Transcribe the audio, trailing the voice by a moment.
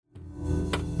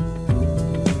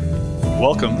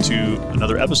Welcome to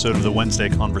another episode of the Wednesday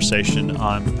Conversation.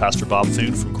 I'm Pastor Bob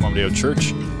Thune from Columbia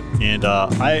Church, and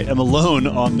I am alone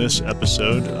on this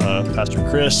episode. Pastor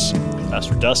Chris and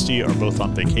Pastor Dusty are both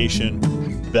on vacation.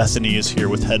 Bethany is here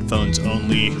with headphones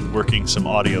only, working some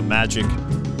audio magic,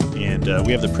 and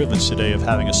we have the privilege today of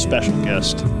having a special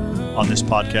guest on this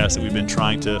podcast that we've been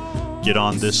trying to get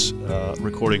on this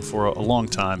recording for a long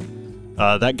time.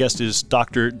 That guest is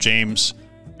Dr. James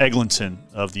Eglinton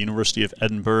of the University of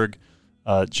Edinburgh.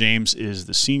 James is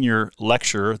the senior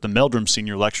lecturer, the Meldrum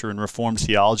Senior Lecturer in Reformed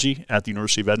Theology at the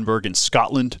University of Edinburgh in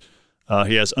Scotland.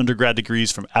 He has undergrad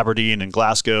degrees from Aberdeen and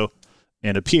Glasgow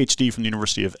and a PhD from the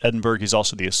University of Edinburgh. He's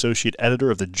also the associate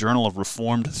editor of the Journal of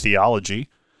Reformed Theology.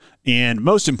 And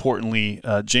most importantly,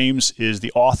 James is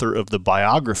the author of the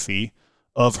biography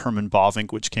of Herman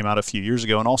Bavinck, which came out a few years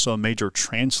ago, and also a major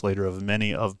translator of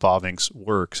many of Bavinck's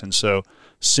works. And so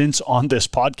since on this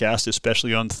podcast,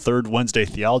 especially on Third Wednesday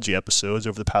Theology episodes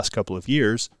over the past couple of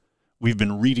years, we've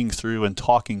been reading through and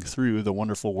talking through the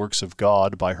wonderful works of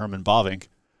God by Herman Bavinck,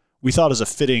 we thought as a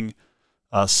fitting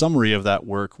summary of that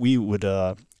work, we would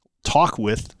talk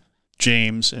with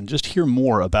James and just hear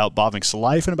more about Bavinck's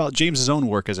life and about James's own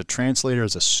work as a translator,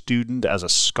 as a student, as a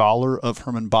scholar of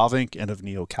Herman Bavinck and of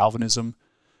Neo-Calvinism.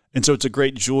 And so it's a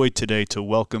great joy today to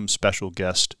welcome special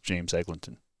guest James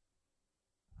Eglinton.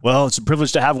 Well, it's a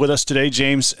privilege to have with us today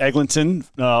James Eglinton,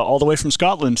 all the way from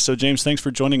Scotland. So James, thanks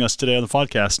for joining us today on the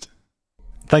podcast.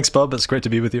 Thanks, Bob. It's great to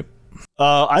be with you.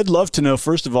 I'd love to know,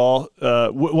 first of all,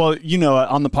 on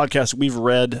the podcast,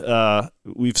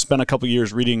 we've spent a couple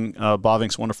years reading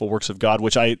Bavinck's wonderful works of God,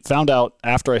 which I found out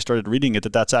after I started reading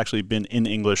it that's actually been in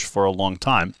English for a long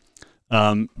time.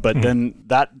 Then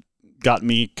that got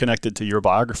me connected to your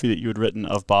biography that you had written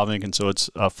of Bavinck, and so it's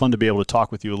fun to be able to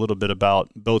talk with you a little bit about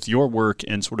both your work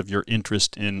and sort of your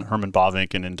interest in Herman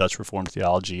Bavinck and in Dutch Reformed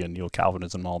theology and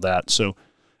Neo-Calvinism and all that. So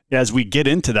as we get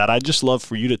into that, I'd just love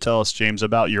for you to tell us, James,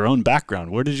 about your own background.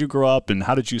 Where did you grow up, and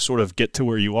how did you sort of get to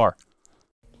where you are?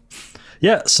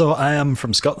 Yeah, so I am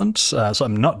from Scotland, so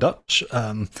I'm not Dutch.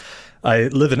 I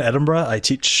live in Edinburgh. I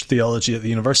teach theology at the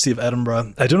University of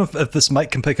Edinburgh. I don't know if this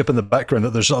mic can pick up in the background that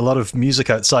there's a lot of music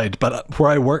outside, but where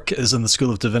I work is in the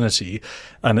School of Divinity,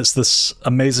 and it's this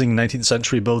amazing 19th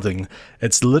century building.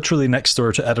 It's literally next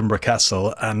door to Edinburgh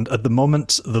Castle, and at the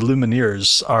moment, the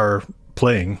Lumineers are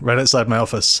playing right outside my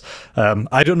office.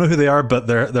 I don't know who they are, but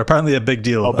they're apparently a big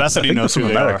deal. Oh, Bethany knows who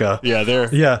they are.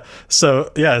 Yeah,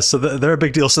 So they're a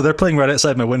big deal. So they're playing right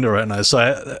outside my window right now. So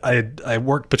I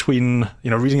work between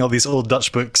reading all these old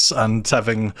Dutch books and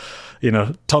having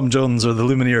Tom Jones or the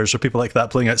Lumineers or people like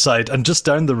that playing outside. And just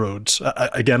down the road,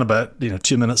 again about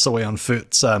 2 minutes away on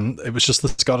foot, it was just the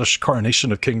Scottish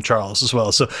coronation of King Charles as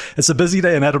well. So it's a busy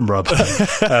day in Edinburgh, but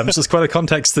so it's quite a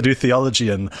context to do theology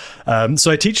in.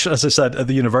 So I teach, as I said, at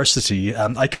the university.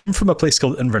 I come from a place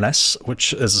called Inverness,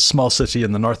 which is a small city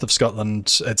in the north of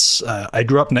Scotland. It's I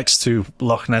grew up next to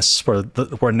Loch Ness,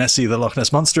 where Nessie the Loch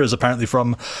Ness Monster is apparently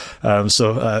from.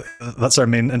 So that's our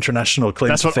main international claim.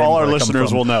 That's to what fame all our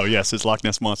listeners will know. Yes, it's Loch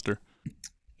Ness Monster.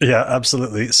 Yeah,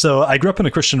 absolutely. So I grew up in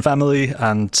a Christian family,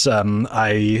 and so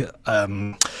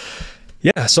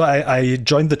I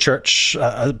joined the church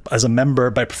as a member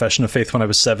by profession of faith when I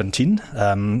was 17.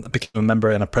 I became a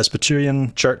member in a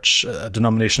Presbyterian church, a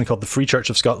denomination called the Free Church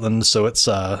of Scotland. So it's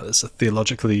a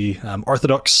theologically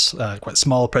orthodox, quite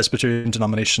small Presbyterian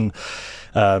denomination.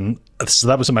 So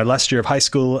that was in my last year of high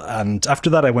school, and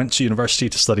after that I went to university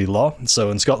to study law.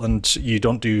 So in Scotland you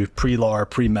don't do pre-law or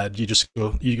pre-med, you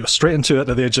go straight into it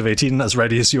at the age of 18, as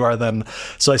ready as you are then.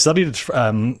 So I studied,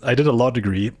 I did a law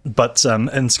degree, but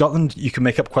in Scotland you can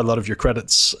make up quite a lot of your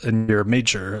credits in your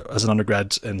major as an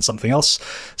undergrad in something else.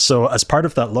 So as part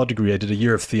of that law degree I did a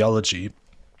year of theology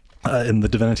in the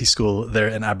Divinity School there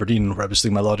in Aberdeen, where I was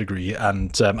doing my law degree,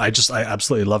 and I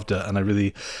absolutely loved it, and I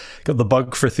really got the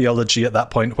bug for theology at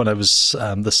that point when I was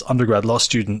this undergrad law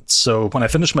student. So when I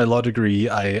finished my law degree,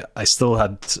 I still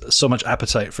had so much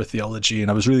appetite for theology, and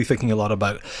I was really thinking a lot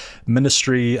about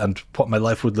ministry and what my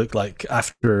life would look like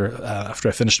after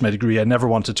I finished my degree. I never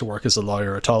wanted to work as a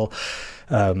lawyer at all.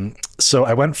 So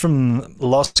I went from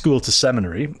law school to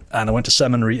seminary, and I went to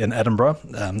seminary in Edinburgh,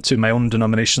 to my own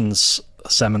denomination's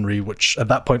seminary, which at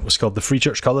that point was called the Free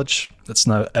Church College. It's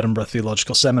now Edinburgh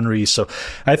Theological Seminary. So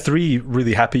I had 3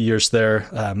 really happy years there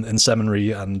in seminary,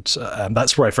 and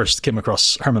that's where I first came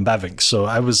across Herman Bavinck. So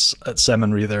I was at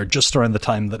seminary there just around the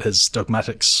time that his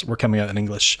dogmatics were coming out in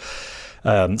English.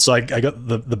 So I got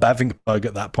the Bavinck bug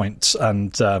at that point,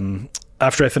 and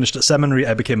after I finished at seminary,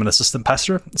 I became an assistant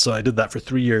pastor. So I did that for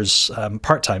 3 years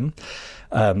part-time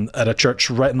at a church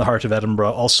right in the heart of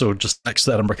Edinburgh, also just next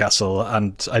to Edinburgh Castle.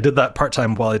 And I did that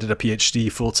part-time while I did a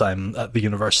PhD full-time at the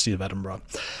University of Edinburgh.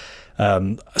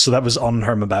 So that was on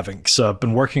Herman Bavinck. So I've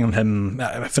been working on him.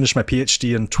 I finished my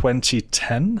PhD in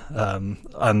 2010,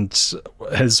 and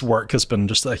his work has been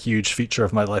just a huge feature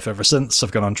of my life ever since.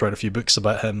 I've gone on to write a few books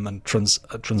about him and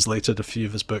translated a few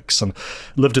of his books, and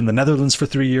lived in the Netherlands for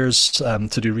 3 years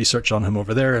to do research on him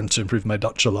over there and to improve my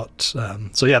Dutch a lot.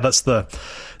 So yeah, that's the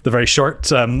very short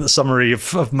summary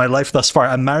of my life thus far.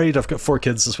 I'm married. I've got 4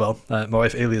 kids as well. My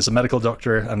wife Ailey is a medical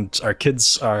doctor, and our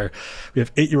kids we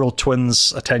have 8-year-old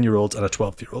twins, a 10-year-old, and a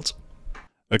 12-year-old.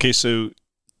 Okay, so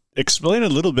explain a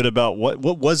little bit about what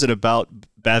was it about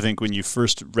Bavinck when you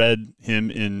first read him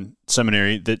in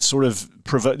seminary that sort of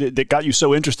that got you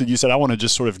so interested. You said, I want to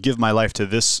just sort of give my life to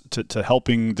this, to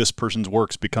helping this person's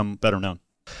works become better known.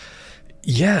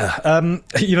 Yeah,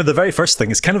 the very first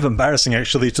thing is kind of embarrassing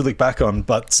actually to look back on,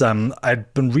 but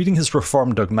I'd been reading his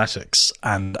Reformed Dogmatics,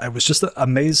 and I was just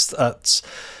amazed at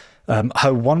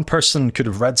how one person could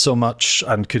have read so much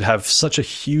and could have such a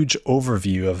huge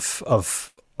overview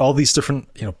of all these different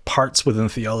parts within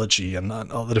theology and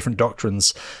all the different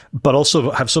doctrines, but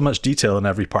also have so much detail in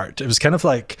every part. It was kind of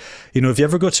like, if you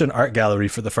ever go to an art gallery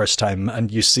for the first time and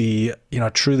you see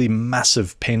a truly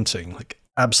massive painting, like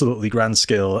absolutely grand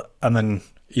scale, and then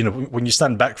when you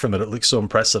stand back from it, it looks so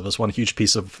impressive as one huge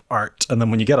piece of art, and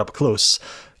then when you get up close,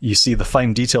 you see the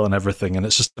fine detail and everything, and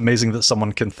it's just amazing that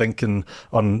someone can think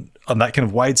on that kind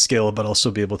of wide scale, but also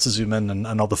be able to zoom in,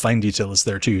 and all the fine detail is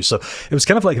there too. So it was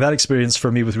kind of like that experience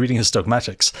for me with reading his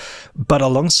Dogmatics. But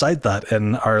alongside that,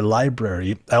 in our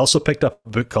library, I also picked up a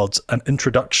book called An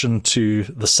Introduction to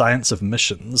the Science of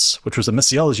Missions, which was a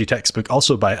missiology textbook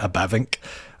also by a Bavinck.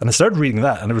 And I started reading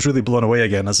that, and I was really blown away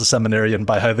again as a seminarian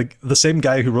by how the same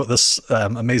guy who wrote this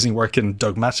amazing work in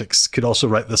Dogmatics could also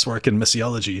write this work in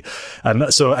missiology.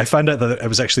 And so I found out that it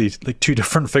was actually like 2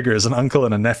 different figures, an uncle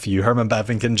and a nephew, Herman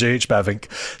Bavinck and J.H.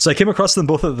 Bavinck. So I came across them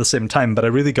both at the same time, but I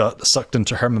really got sucked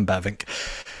into Herman Bavinck.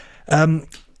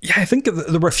 I think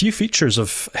there were a few features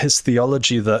of his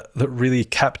theology that really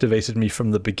captivated me from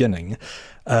the beginning.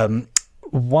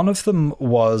 One of them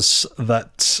was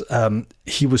that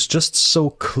he was just so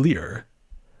clear.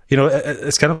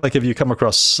 It's kind of like if you come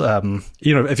across,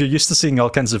 if you're used to seeing all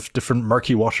kinds of different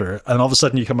murky water, and all of a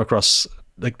sudden you come across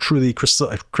like truly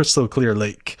crystal clear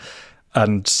lake,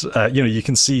 and you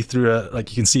can see through it, like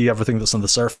you can see everything that's on the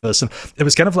surface. And it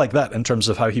was kind of like that in terms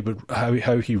of how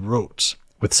he wrote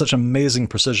with such amazing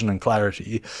precision and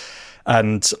clarity.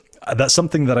 And that's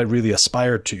something that I really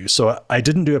aspired to. So I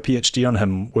didn't do a PhD on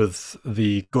him with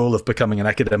the goal of becoming an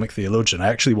academic theologian. I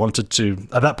actually wanted to,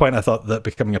 at that point, I thought that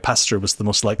becoming a pastor was the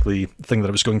most likely thing that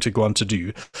I was going to go on to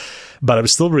do. But I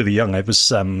was still really young. I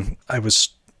was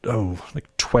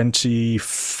like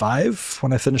 25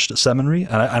 when I finished at seminary.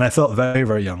 And I felt very,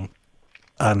 very young.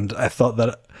 And I thought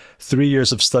that 3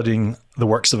 years of studying the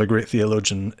works of a great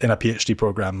theologian in a PhD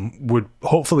program would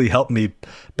hopefully help me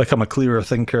become a clearer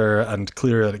thinker and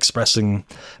clearer at expressing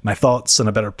my thoughts and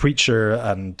a better preacher.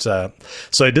 And so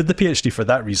I did the PhD for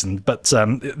that reason. But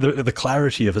the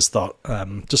clarity of his thought,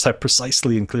 just how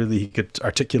precisely and clearly he could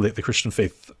articulate the Christian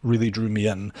faith, really drew me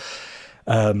in.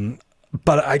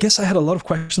 But I guess I had a lot of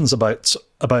questions about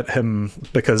him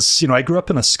because, I grew up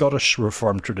in a Scottish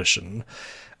Reformed tradition.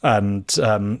 And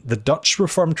the Dutch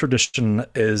Reformed tradition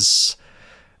is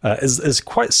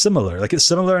quite similar. Like, it's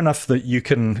similar enough that you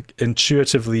can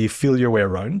intuitively feel your way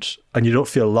around and you don't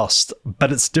feel lost,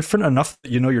 but it's different enough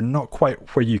that you're not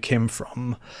quite where you came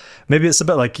from. Maybe it's a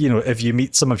bit like, if you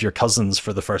meet some of your cousins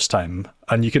for the first time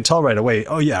and you can tell right away,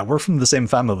 oh yeah, we're from the same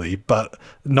family, but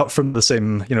not from the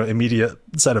same, immediate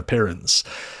set of parents.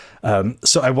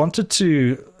 So I wanted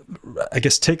to, I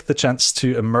guess, take the chance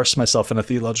to immerse myself in a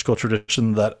theological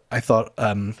tradition that I thought,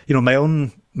 my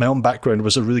own background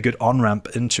was a really good on-ramp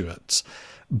into it,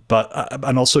 but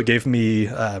and also gave me,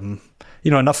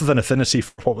 enough of an affinity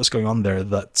for what was going on there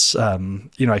that,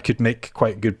 I could make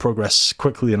quite good progress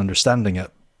quickly in understanding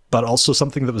it, but also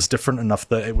something that was different enough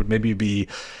that it would maybe be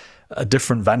a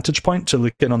different vantage point to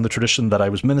look in on the tradition that I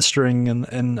was ministering in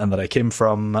and that I came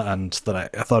from and that I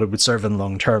thought it would serve in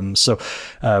long term. So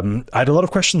I had a lot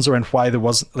of questions around why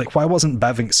wasn't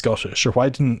Bavinck Scottish, or why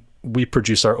didn't we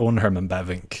produce our own Herman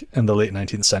Bavinck in the late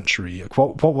 19th century?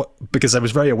 Because I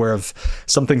was very aware of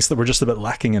some things that were just a bit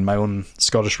lacking in my own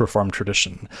Scottish Reformed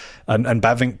tradition. And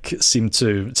Bavinck seemed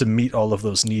to meet all of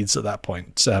those needs at that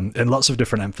point in lots of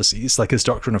different emphases, like his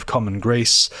doctrine of common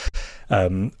grace,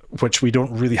 which we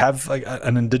don't really have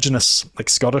an indigenous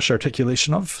Scottish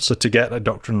articulation of. So to get a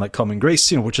doctrine like common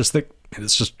grace, which is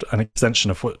It's just an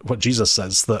extension of what Jesus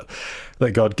says, that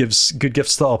God gives good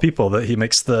gifts to all people, that he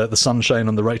makes the sun shine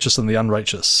on the righteous and the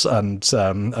unrighteous,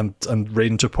 and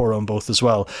rain to pour on both as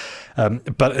well.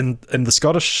 But in the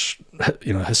Scottish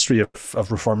history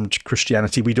of Reformed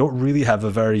Christianity, we don't really have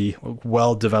a very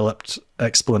well developed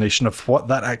explanation of what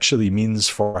that actually means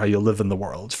for how you live in the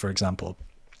world, for example.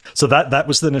 So that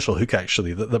was the initial hook,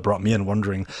 actually, that brought me in,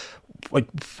 wondering, like,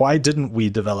 why didn't we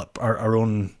develop our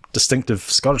own distinctive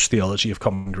Scottish theology of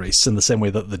common grace in the same way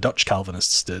that the Dutch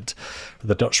Calvinists did,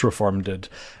 the Dutch Reformed did.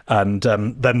 And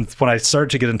then when I started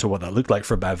to get into what that looked like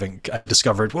for Bavinck, I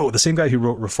discovered, whoa, the same guy who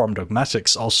wrote Reformed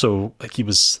Dogmatics also, like, he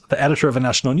was the editor of a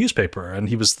national newspaper, and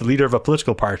he was the leader of a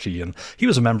political party, and he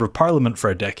was a member of parliament for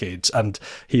a decade, and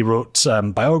he wrote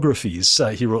biographies,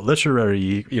 he wrote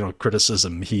literary,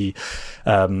 criticism. He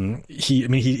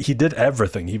did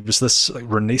everything. He was this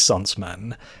Renaissance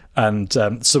man. And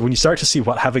so when you start to see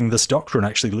what having this doctrine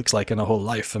actually looks like in a whole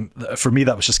life, for me,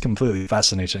 that was just completely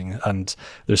fascinating. And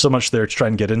there's so much there to try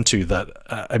and get into that.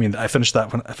 I finished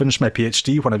my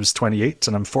PhD when I was 28,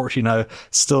 and I'm 40 now,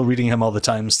 still reading him all the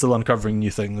time, still uncovering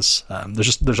new things.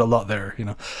 There's a lot there,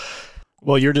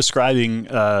 Well, you're describing,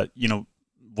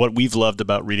 what we've loved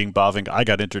about reading Bavinck. I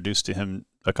got introduced to him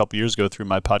a couple years ago through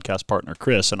my podcast partner,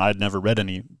 Chris, and I'd never read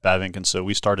any Bavinck. And so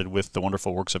we started with The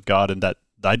Wonderful Works of God, and that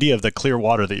the idea of the clear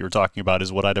water that you were talking about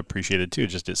is what I'd appreciated too.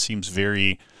 Just, it seems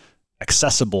very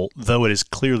accessible, though it is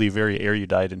clearly very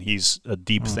erudite, and he's a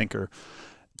deep thinker.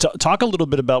 Talk a little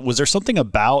bit about, was there something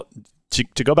about,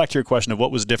 to go back to your question of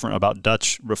what was different about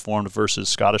Dutch Reformed versus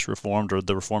Scottish Reformed, or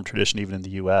the Reformed tradition even in the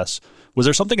U.S., was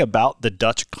there something about the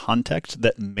Dutch context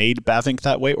that made Bavinck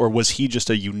that way, or was he just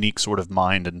a unique sort of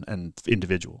mind and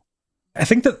individual? I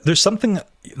think that there's something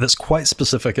that's quite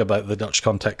specific about the Dutch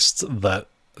context that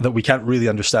we can't really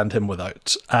understand him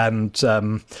without. And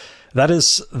that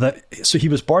is that, so he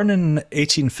was born in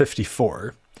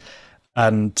 1854.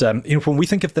 And, when we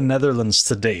think of the Netherlands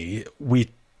today, we,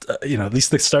 at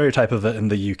least the stereotype of it in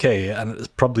the UK, and it's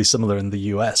probably similar in the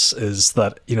US, is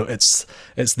that, it's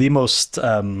the most,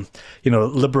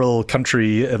 liberal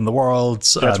country in the world.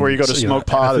 That's where you go to smoke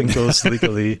pot. Everything goes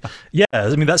legally. Yeah,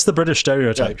 that's the British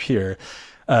stereotype here.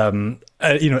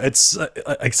 It's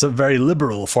a very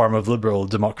liberal form of liberal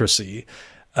democracy.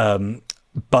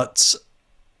 But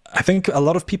I think a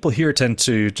lot of people here tend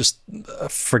to just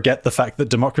forget the fact that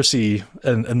democracy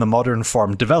in the modern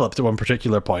form developed at one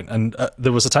particular point. And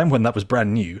there was a time when that was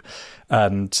brand new.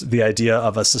 And the idea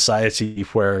of a society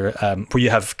where you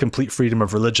have complete freedom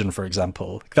of religion, for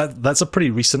example, that's a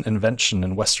pretty recent invention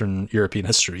in Western European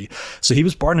history. So he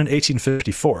was born in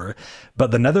 1854,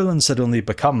 but the Netherlands had only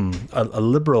become a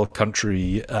liberal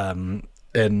country in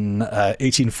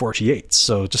 1848,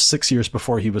 so just 6 years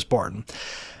before he was born.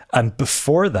 And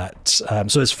before that,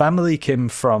 so his family came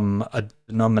from a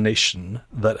denomination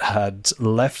that had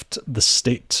left the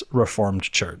state Reformed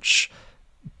Church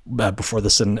before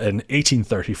this in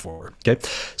 1834. Okay,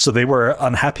 so they were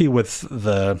unhappy with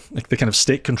the kind of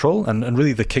state control and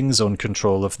really the king's own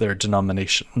control of their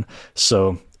denomination.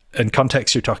 So in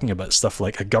context, you're talking about stuff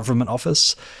like a government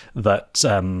office that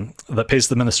pays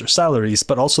the minister's salaries,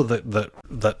 but also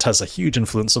that has a huge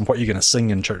influence on what you're going to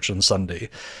sing in church on Sunday.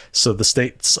 So the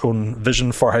state's own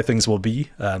vision for how things will be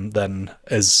then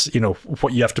is,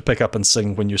 what you have to pick up and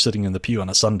sing when you're sitting in the pew on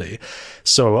a Sunday.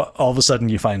 So all of a sudden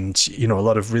you find, a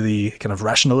lot of really kind of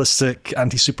rationalistic,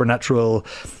 anti-supernatural,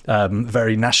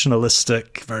 very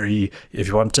nationalistic, very, if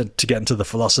you want to get into the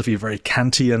philosophy, very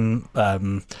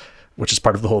Kantian, which is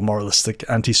part of the whole moralistic,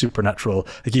 anti-supernatural.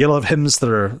 Like, you get a lot of hymns that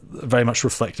are very much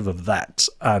reflective of that.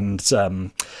 And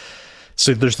so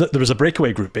there was a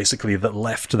breakaway group, basically, that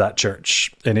left that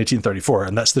church in 1834,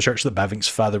 and that's the church that Bavinck's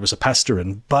father was a pastor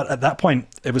in. But at that point,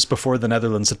 it was before the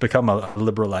Netherlands had become a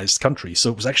liberalized country, so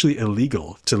it was actually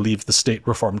illegal to leave the state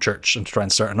Reformed Church and to try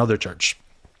and start another church.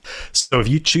 So if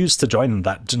you choose to join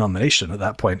that denomination at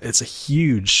that point, it's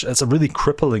a really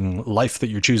crippling life that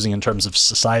you're choosing in terms of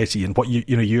society and what you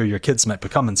or your kids might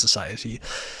become in society.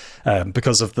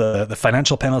 Because of the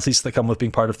financial penalties that come with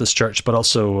being part of this church, but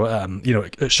also,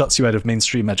 it shuts you out of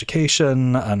mainstream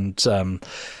education. And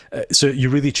so you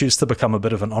really choose to become a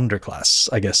bit of an underclass,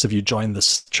 I guess, if you join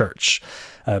this church.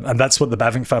 And that's what the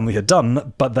Bavinck family had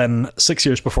done. But then 6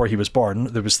 years before he was born,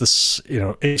 there was this,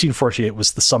 1848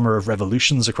 was the summer of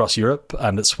revolutions across Europe.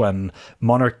 And it's when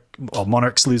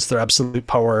monarchs lose their absolute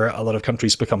power. A lot of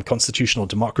countries become constitutional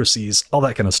democracies, all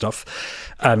that kind of stuff.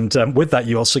 And with that,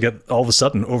 you also get all of a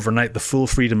sudden overnight the full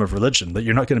freedom of religion, that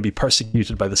you're not going to be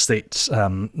persecuted by the state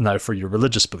now for your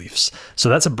religious beliefs. So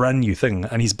that's a brand new thing.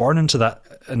 And he's born into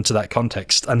that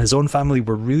context. And his own family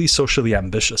were really socially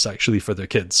ambitious, actually, for their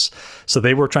kids. So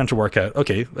they were trying to work out,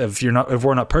 okay, if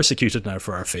we're not persecuted now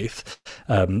for our faith,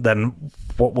 then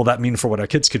what will that mean for what our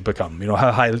kids could become?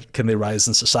 How high can they rise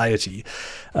in society?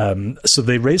 So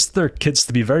they raised their kids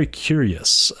to be very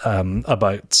curious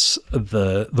about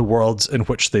the world in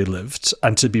which they lived,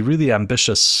 and to be really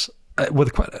ambitious,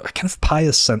 with quite a kind of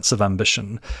pious sense of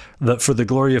ambition, that for the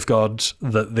glory of God,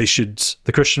 that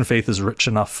the Christian faith is rich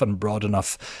enough and broad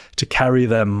enough to carry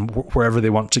them wherever they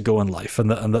want to go in life,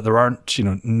 and that there aren't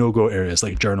no-go areas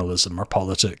like journalism or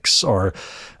politics or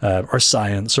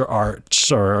science or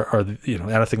art or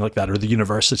anything like that, or the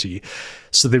university.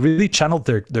 So they really channeled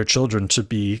their children to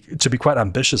be quite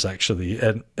ambitious, actually,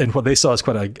 in what they saw as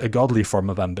quite a godly form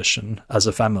of ambition as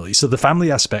a family. So the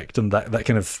family aspect and that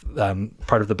kind of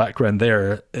part of the background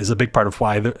there is a big part of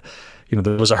why there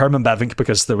was a Herman Bavinck,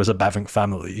 because there was a Bavinck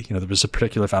family. There was a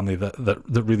particular family that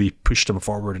really pushed him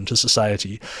forward into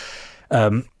society.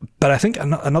 But I think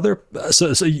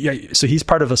so he's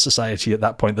part of a society at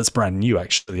that point that's brand new,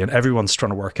 actually, and everyone's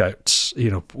trying to work out,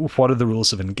 what are the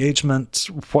rules of engagement,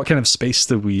 what kind of space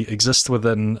do we exist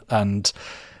within, and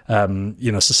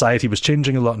society was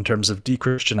changing a lot in terms of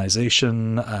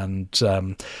de-Christianization,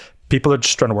 and people are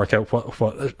just trying to work out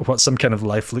what some kind of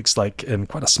life looks like in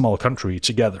quite a small country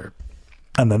together.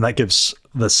 And then that gives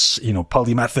this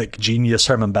polymathic genius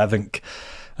Herman Bavinck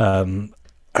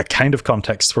a kind of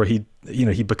context where he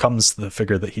becomes the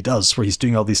figure that he does, where he's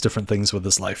doing all these different things with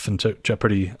his life, and to a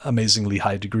pretty amazingly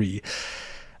high degree.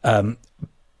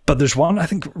 But there's one, I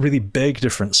think, really big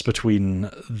difference between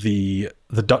the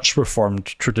Dutch Reformed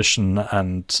tradition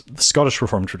and the Scottish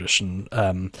Reformed tradition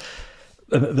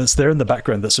that's there in the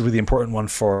background. That's a really important one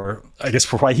for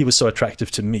why he was so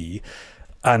attractive to me.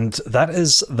 And that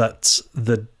is that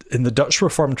in the Dutch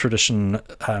Reformed tradition,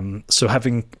 so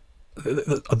having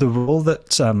the role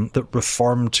that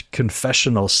Reformed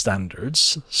confessional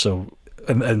standards, so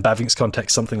in Bavinck's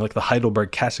context, something like the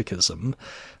Heidelberg Catechism,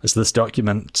 as this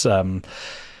document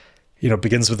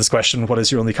begins with this question, what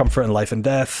is your only comfort in life and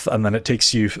death? And then it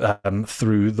takes you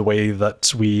through the way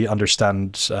that we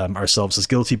understand ourselves as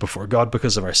guilty before God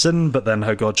because of our sin, but then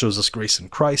how God shows us grace in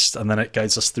Christ. And then it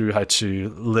guides us through how to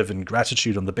live in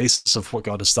gratitude on the basis of what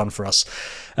God has done for us.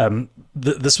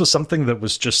 This was something that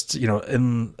was just,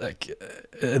 in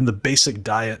the basic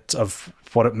diet of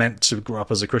what it meant to grow up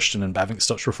as a Christian in Bavinck's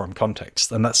Dutch Reformed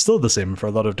context. And that's still the same for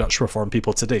a lot of Dutch Reformed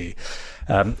people today.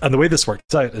 And the way this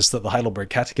works out is that the Heidelberg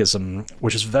Catechism,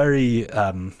 which is very,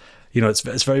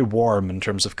 it's very warm in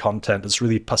terms of content. It's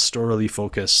really pastorally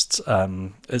focused.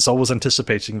 It's always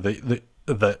anticipating the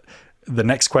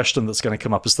next question that's going to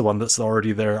come up is the one that's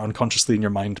already there unconsciously in your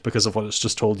mind because of what it's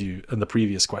just told you in the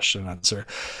previous question and answer.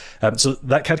 So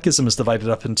that catechism is divided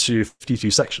up into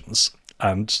 52 sections.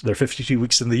 And there are 52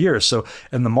 weeks in the year. So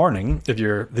in the morning, if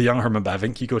you're the young Herman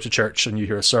Bavinck, you go to church and you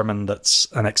hear a sermon that's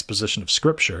an exposition of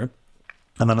scripture.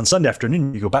 And then on Sunday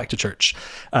afternoon, you go back to church,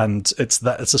 and it's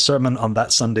a sermon on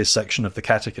that Sunday section of the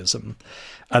catechism.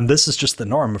 And this is just the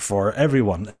norm for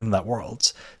everyone in that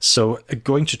world. So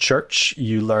going to church,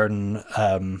 you learn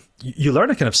a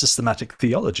kind of systematic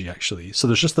theology, actually. So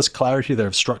there's just this clarity there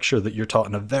of structure that you're taught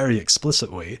in a very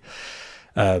explicit way.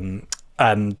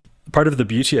 And part of the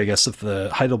beauty, I guess, of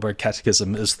the Heidelberg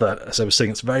Catechism is that, as I was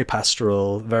saying, it's very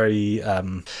pastoral, very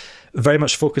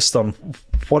much focused on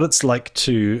what it's like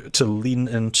to lean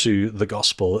into the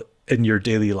gospel in your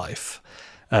daily life,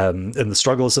 in the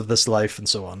struggles of this life and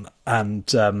so on.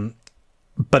 And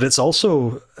but it's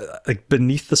also like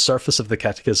beneath the surface of the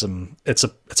catechism, it's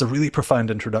a really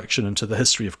profound introduction into the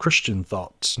history of Christian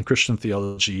thought and Christian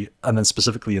theology, and then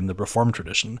specifically in the Reformed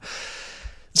tradition.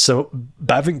 So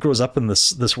Bavinck grows up in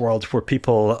this world where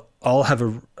people all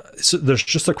have so there's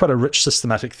just quite a rich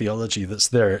systematic theology that's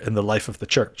there in the life of the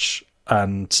church.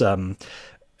 And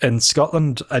in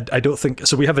Scotland, I don't think,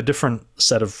 so we have a different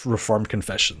set of Reformed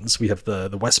confessions. We have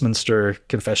the Westminster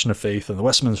Confession of Faith and the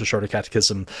Westminster Shorter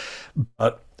Catechism,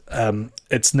 but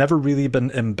it's never really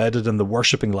been embedded in the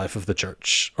worshipping life of the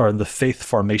church or in the faith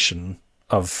formation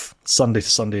of Sunday to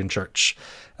Sunday in church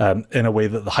in a way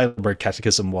that the Heidelberg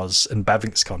Catechism was in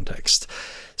Bavinck's context.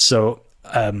 So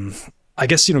I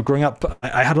guess, growing up,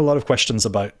 I had a lot of questions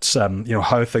about,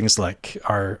 how things like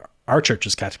our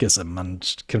church's catechism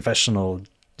and confessional,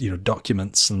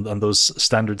 documents and those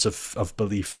standards of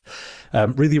belief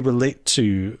really relate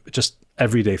to just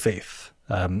everyday faith.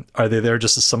 Are they there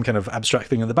just as some kind of abstract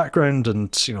thing in the background,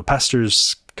 and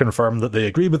pastors confirm that they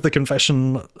agree with the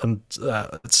confession and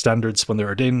its standards when they're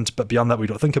ordained, but beyond that we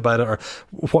don't think about it? Or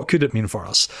what could it mean for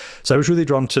us? So I was really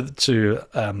drawn to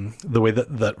the way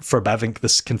that for Bavinck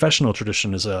this confessional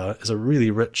tradition is a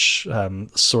really rich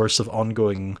source of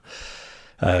ongoing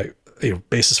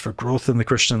basis for growth in the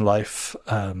Christian life.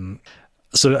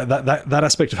 So that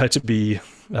aspect of how to be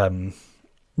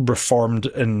reformed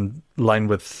in line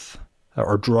with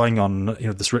or drawing on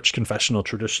this rich confessional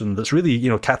tradition that's really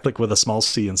Catholic with a small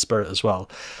c in spirit as well.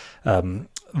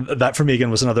 That for me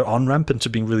again was another on-ramp into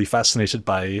being really fascinated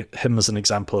by him as an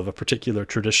example of a particular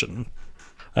tradition.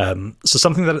 So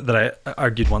something that I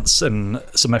argued once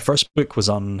so my first book was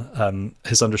on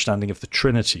his understanding of the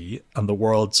Trinity and the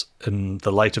world in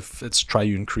the light of its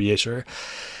triune creator.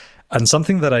 And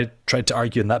something that I tried to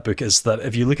argue in that book is that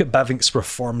if you look at Bavinck's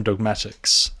Reformed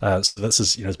Dogmatics, so this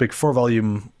is his big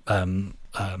 4-volume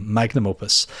magnum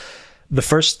opus. The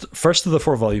first of the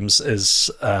 4 volumes is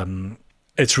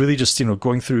it's really just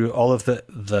going through all of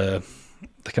the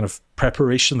kind of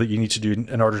preparation that you need to do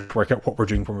in order to work out what we're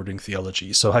doing when we're doing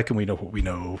theology. So how can we know what we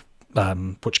know?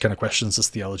 Which kind of questions does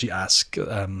theology ask?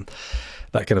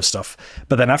 That kind of stuff.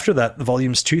 But then after that, the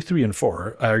volumes 2, 3, and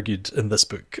 4, I argued in this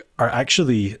book, are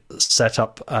actually set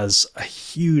up as a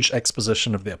huge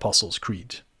exposition of the Apostles'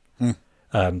 Creed.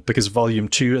 Because volume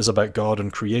 2 is about God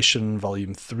and creation,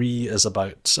 volume 3 is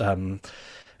about sin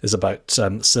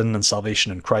and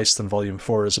salvation in Christ, and volume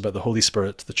 4 is about the Holy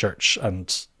Spirit, the Church,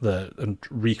 and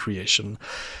recreation.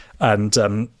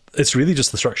 And it's really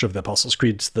just the structure of the Apostles'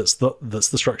 Creed that's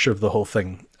the structure of the whole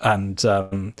thing. And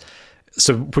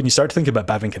so when you start to think about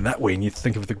Bavinck in that way, and you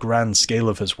think of the grand scale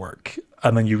of his work,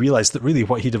 and then you realize that really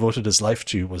what he devoted his life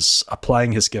to was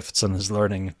applying his gifts and his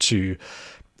learning to,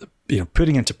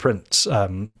 putting into print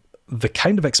the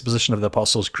kind of exposition of the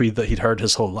Apostles' Creed that he'd heard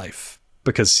his whole life,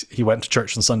 because he went to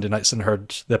church on Sunday nights and heard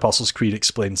the Apostles' Creed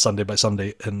explained Sunday by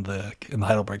Sunday in the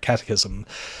Heidelberg Catechism.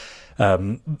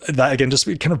 That again just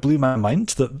kind of blew my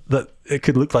mind that it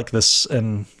could look like this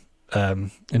in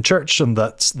church, and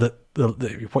that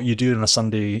what you do on a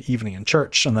Sunday evening in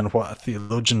church, and then what a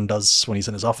theologian does when he's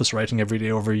in his office writing every day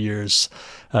over years,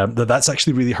 that's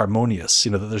actually really harmonious.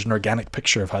 That there's an organic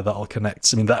picture of how that all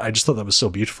connects. I mean, I just thought that was so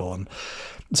beautiful and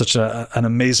such an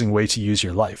amazing way to use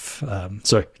your life.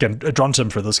 So again, drawn to him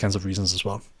for those kinds of reasons as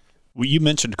well. Well, you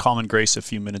mentioned common grace a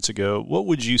few minutes ago. What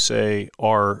would you say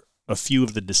are a few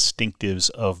of the distinctives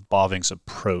of Bavinck's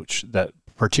approach that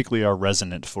particularly are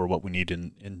resonant for what we need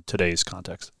in today's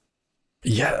context?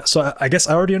 Yeah, so I guess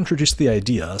I already introduced the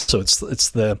idea. So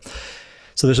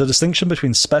so there's a distinction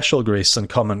between special grace and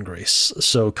common grace.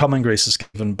 So common grace is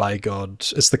given by God.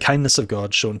 It's the kindness of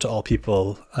God shown to all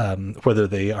people, whether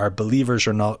they are believers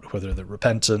or not, whether they're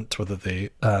repentant, whether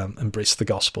they embrace the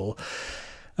gospel.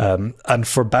 And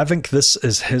for Bavinck, this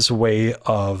is his way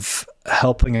of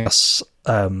helping us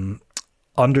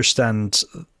understand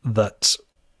that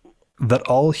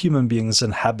all human beings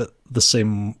inhabit the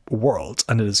same world,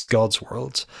 and it is God's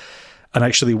world. And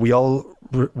actually,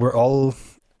 we're all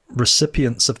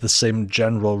recipients of the same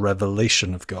general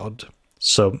revelation of God.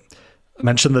 So I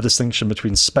mentioned the distinction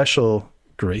between special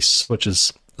grace, which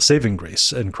is saving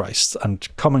grace in Christ, and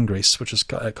common grace, which is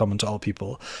common to all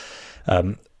people.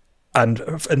 And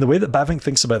in the way that Bavinck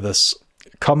thinks about this,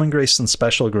 common grace and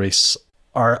special grace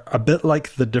are a bit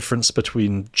like the difference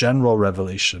between general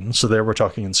revelation. So there we're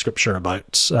talking in scripture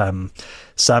about Psalm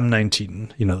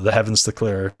 19, the heavens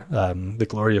declare the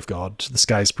glory of God, the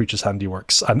skies preach his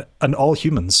handiworks, and all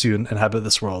humans who inhabit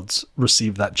this world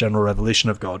receive that general revelation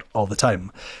of God all the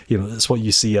time. It's what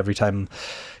you see every time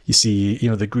you see,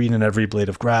 the green in every blade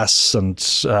of grass, and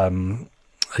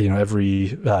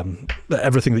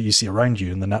everything that you see around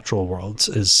you in the natural world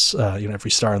is,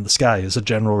 every star in the sky is a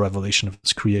general revelation of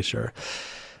its creator.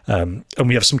 And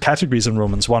we have some categories in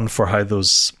Romans 1 for how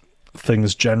those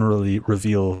things generally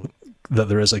reveal that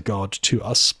there is a God to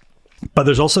us. But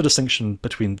there's also a distinction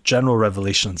between general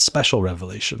revelation and special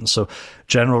revelation. So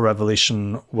general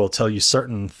revelation will tell you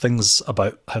certain things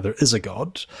about how there is a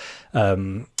God,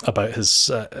 about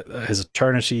his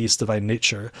eternity, his divine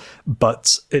nature,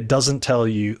 but it doesn't tell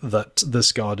you that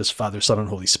this God is Father, Son, and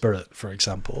Holy Spirit, for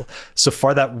example. So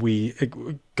for that,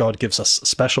 God gives us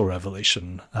special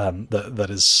revelation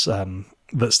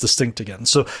that's distinct again.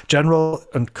 So general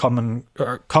and common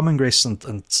grace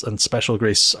and special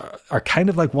grace are kind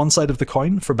of like one side of the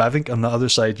coin for Bavinck. On the other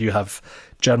side, you have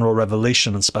general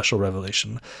revelation and special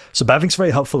revelation. So Bavinck's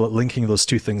very helpful at linking those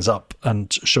two things up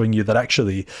and showing you that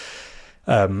actually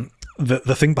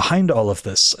the thing behind all of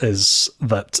this is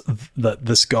that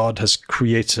this God has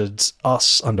created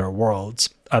us and our world,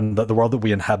 and that the world that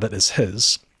we inhabit is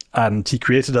his, and he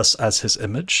created us as his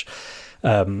image.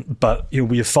 But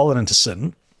we have fallen into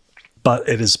sin. But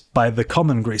it is by the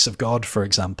common grace of God, for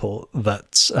example,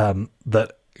 that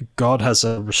that God has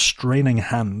a restraining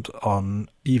hand on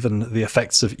even the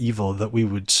effects of evil that we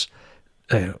would,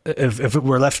 if it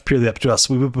were left purely up to us,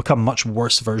 we would become much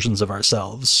worse versions of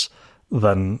ourselves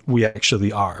than we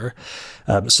actually are.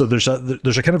 So there's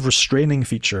a kind of restraining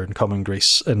feature in common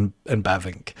grace in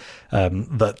Bavinck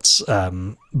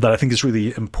that I think is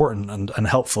really important and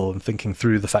helpful in thinking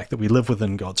through the fact that we live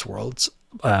within God's world.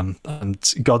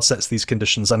 And God sets these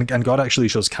conditions, and God actually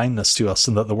shows kindness to us,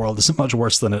 and that the world isn't much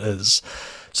worse than it is.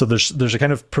 So there's a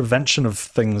kind of prevention of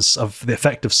things, of the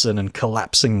effect of sin and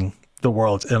collapsing the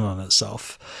world in on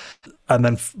itself. And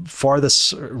then for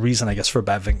this reason, I guess, for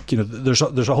Bavinck,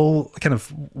 there's a whole kind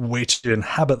of way to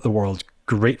inhabit the world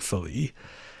gratefully,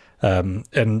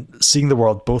 and seeing the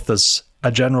world both as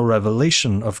a general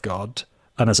revelation of God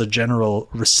and as a general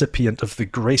recipient of the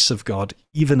grace of God,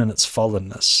 even in its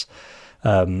fallenness.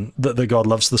 That God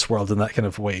loves this world in that kind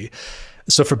of way.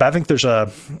 So for Bavinck,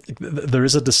 there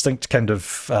is a distinct kind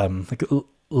of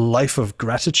life of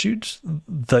gratitude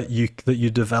that you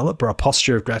develop, or a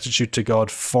posture of gratitude to God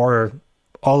for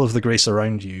all of the grace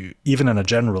around you, even in a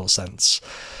general sense.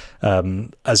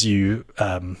 As you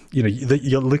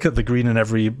look at the green in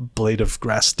every blade of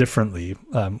grass differently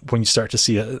when you start to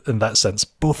see it in that sense,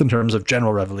 both in terms of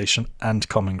general revelation and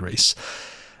common grace.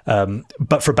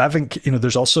 But for Bavinck,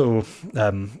 there's also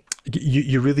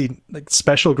you really, like,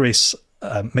 special grace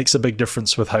makes a big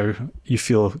difference with how you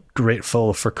feel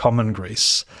grateful for common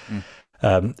grace.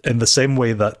 In the same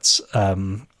way that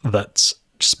that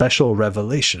special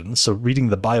revelation, so reading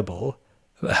the Bible,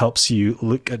 helps you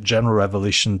look at general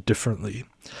revelation differently.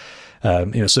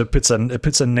 So it puts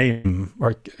a name,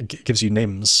 or gives you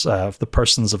names of the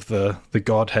persons of the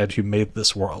Godhead who made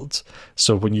this world.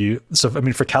 So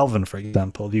for Calvin, for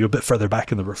example, you go a bit further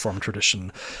back in the Reformed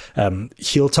tradition,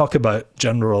 he'll talk about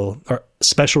general or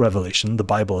special revelation, the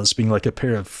Bible, as being like a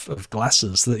pair of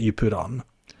glasses that you put on.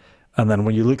 And then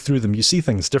when you look through them, you see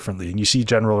things differently, and you see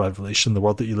general revelation, the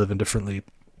world that you live in, differently.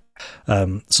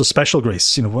 So special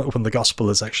grace, when the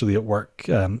gospel is actually at work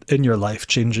in your life,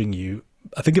 changing you,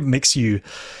 I think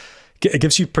it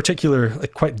gives you particular,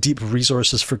 like, quite deep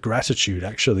resources for gratitude,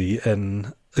 actually,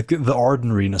 in the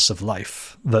ordinariness of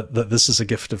life, that this is a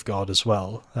gift of God as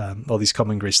well, all these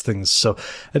common grace things. So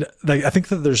I think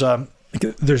that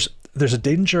there's a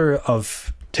danger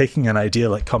of taking an idea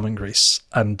like common grace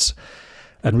and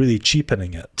really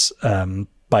cheapening it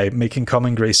by making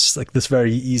common grace like this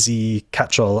very easy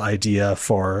catch-all idea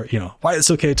for, why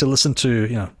it's okay to listen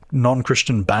to,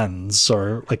 non-Christian bands,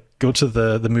 or like go to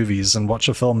the movies and watch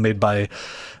a film made by,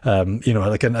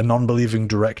 like a non-believing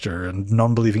director and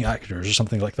non-believing actors or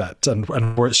something like that. And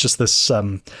where it's just this,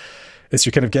 it's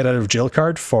your kind of get out of jail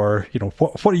card for,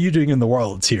 what are you doing in the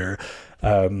world here?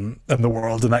 And the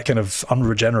world in that kind of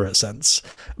unregenerate sense.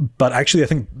 But actually, I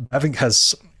think Bavinck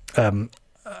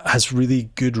has really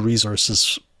good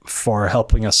resources for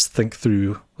helping us think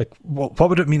through, like, what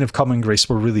would it mean if common grace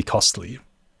were really costly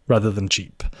rather than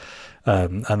cheap,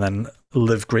 and then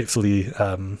live gratefully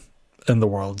in the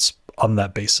world on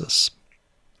that basis.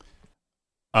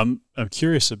 I'm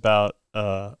curious about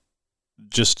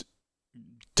just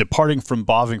departing from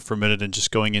Bavinck for a minute and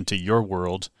just going into your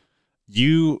world.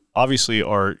 You obviously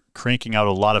are cranking out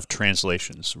a lot of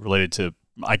translations related to,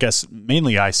 I guess,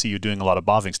 mainly I see you doing a lot of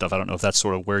Bavinck stuff. I don't know if that's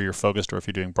sort of where you're focused or if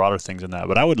you're doing broader things in that,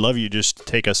 but I would love you just to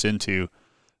take us into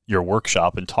your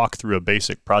workshop and talk through a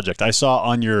basic project. I saw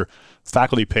on your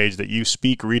faculty page that you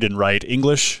speak, read, and write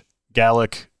English,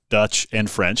 Gaelic, Dutch, and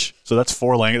French. So that's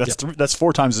 4 languages. That's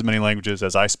 4 times as many languages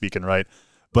as I speak and write.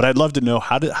 But I'd love to know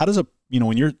how does a,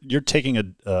 when you're taking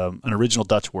an original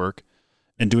Dutch work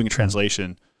and doing a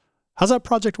translation, how's that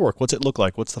project work? What's it look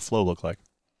like? What's the flow look like?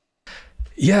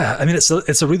 Yeah, I mean, it's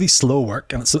a really slow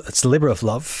work, and it's a labor of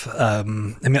love. I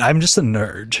mean, I'm just a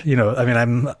nerd, I mean,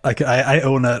 I'm like, I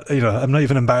own it, I'm not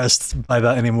even embarrassed by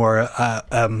that anymore.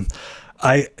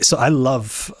 I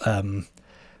love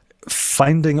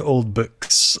finding old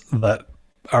books that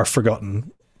are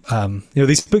forgotten.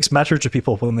 These books matter to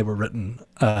people when they were written.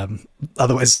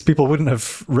 Otherwise, people wouldn't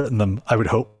have written them, I would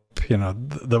hope.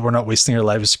 That we're not wasting our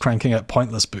lives cranking out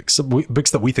pointless books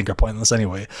that we think are pointless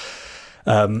anyway.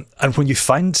 And when you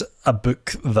find a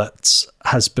book that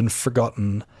has been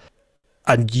forgotten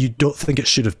and you don't think it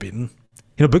should have been,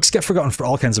 books get forgotten for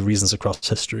all kinds of reasons across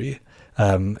history.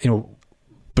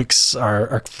 books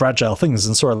are fragile things,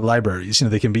 and so are libraries.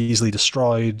 They can be easily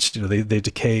destroyed. They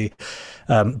decay,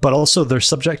 but also they're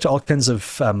subject to all kinds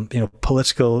of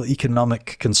political,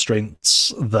 economic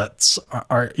constraints that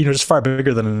are just far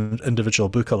bigger than an individual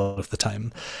book a lot of the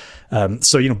time.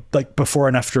 So like before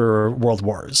and after world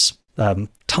wars,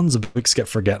 tons of books get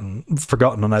forgotten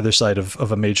on either side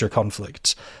of a major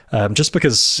conflict, just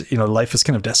because life is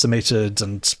kind of decimated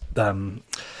and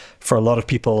for a lot of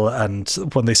people, and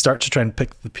when they start to try and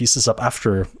pick the pieces up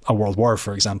after a world war,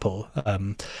 for example,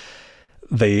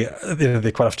 they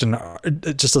quite often,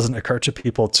 it just doesn't occur to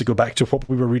people to go back to what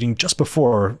we were reading just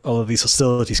before all of these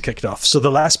hostilities kicked off. So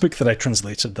the last book that I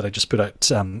translated that I just put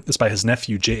out is by his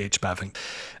nephew J.H. Baving,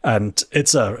 and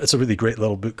it's a really great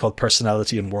little book called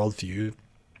Personality and Worldview.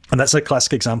 And that's a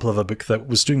classic example of a book that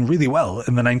was doing really well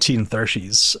in the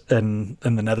 1930s in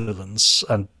the Netherlands,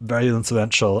 and very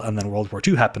influential. And then World War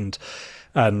II happened,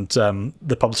 and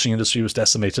the publishing industry was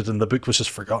decimated, and the book was just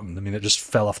forgotten. I mean, it just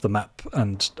fell off the map,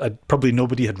 and probably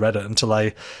nobody had read it until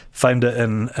I found it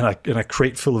in a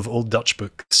crate full of old Dutch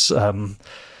books,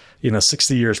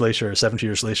 60 years later, 70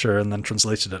 years later, and then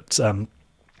translated it.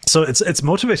 So it's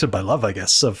motivated by love, I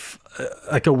guess, of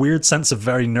like a weird sense of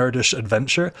very nerdish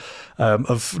adventure,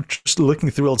 of just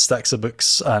looking through old stacks of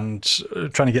books and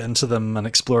trying to get into them and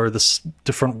explore this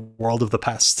different world of the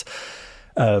past.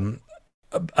 And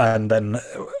then,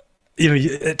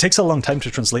 it takes a long time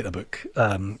to translate a book.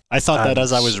 I thought that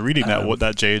as I was reading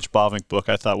that J.H. Baving book,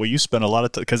 I thought, well, you spent a lot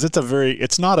of time, because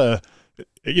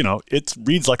it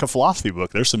reads like a philosophy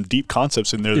book. There's some deep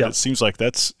concepts in there that seems like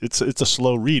it's a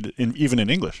slow read, even in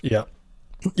English.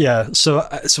 Yeah. So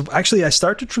actually, I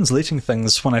started translating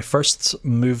things when I first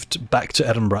moved back to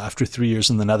Edinburgh after 3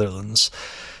 years in the Netherlands.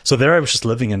 So there I was just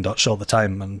living in Dutch all the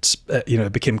time, and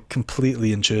it became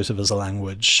completely intuitive as a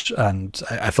language, and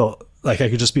I felt like I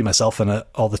could just be myself in it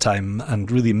all the time,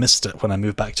 and really missed it when I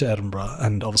moved back to Edinburgh,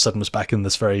 and all of a sudden was back in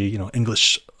this very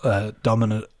English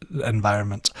dominant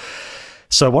environment.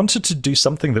 So I wanted to do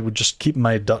something that would just keep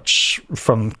my Dutch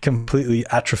from completely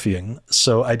atrophying.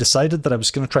 So I decided that I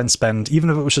was going to try and spend, even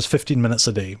if it was just 15 minutes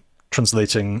a day,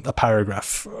 translating a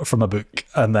paragraph from a book.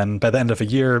 And then by the end of a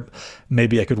year,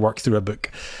 maybe I could work through a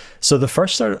book. So the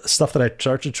first stuff that I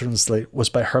started to translate was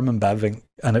by Herman Baving,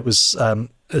 and it was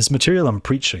his material on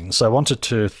preaching. So I wanted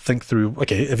to think through,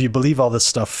 okay, if you believe all this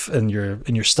stuff in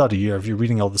your study, or if you're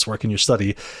reading all this work in your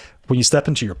study, when you step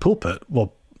into your pulpit,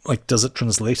 well, like, does it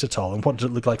translate at all? And what did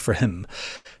it look like for him?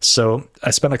 So I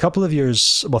spent a couple of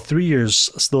years, 3 years,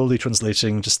 slowly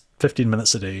translating just 15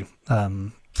 minutes a day,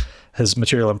 his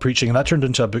material on preaching. And that turned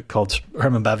into a book called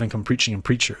Herman Baving on Preaching and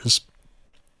Preachers.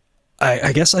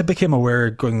 I guess I became aware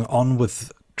going on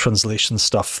with translation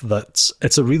stuff that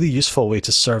it's a really useful way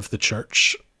to serve the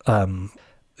church.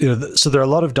 So there are a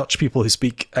lot of Dutch people who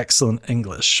speak excellent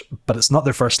English, but it's not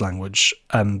their first language.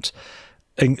 And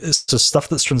it's just stuff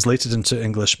that's translated into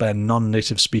English by a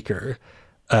non-native speaker.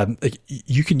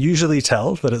 You can usually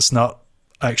tell that it's not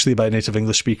actually by a native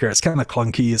English speaker. It's kind of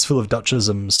clunky. It's full of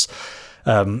Dutchisms.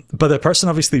 But the person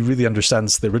obviously really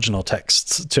understands the original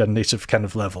text to a native kind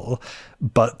of level.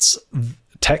 But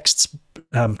texts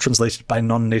translated by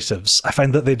non-natives, I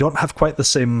find that they don't have quite the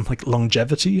same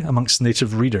longevity amongst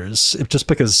native readers, just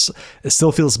because it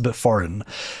still feels a bit foreign.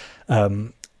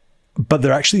 But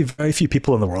there are actually very few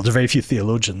people in the world, or very few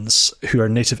theologians who are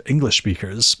native English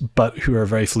speakers, but who are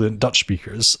very fluent Dutch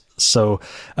speakers. So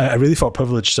I really felt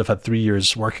privileged to have had 3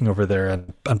 years working over there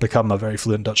and become a very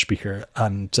fluent Dutch speaker,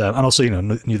 and also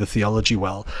knew the theology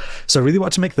well. So I really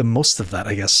want to make the most of that,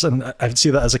 I guess, and I see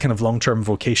that as a kind of long-term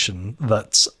vocation,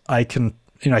 that I can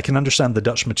understand the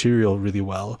Dutch material really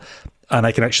well, and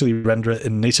I can actually render it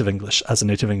in native English as a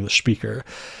native English speaker.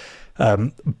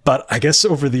 But I guess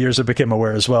over the years I became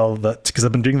aware as well that, because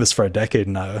I've been doing this for a decade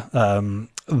now,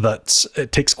 that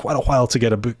it takes quite a while to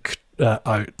get a book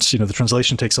out. The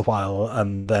translation takes a while,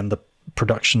 and then the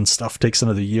production stuff takes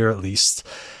another year at least.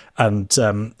 And,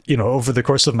 over the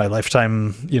course of my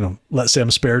lifetime, let's say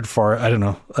I'm spared for, I don't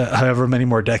know, however many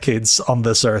more decades on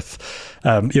this earth,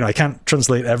 I can't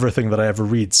translate everything that I ever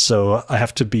read. So I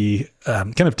have to be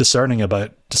kind of discerning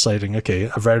about deciding, okay,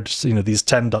 I've read, these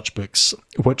 10 Dutch books,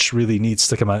 which really needs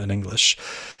to come out in English.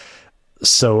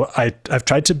 So I've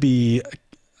tried to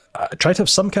have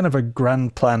some kind of a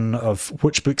grand plan of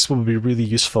which books will be really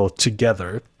useful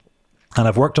together. And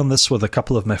I've worked on this with a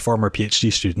couple of my former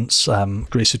PhD students,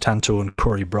 Grace Utanto and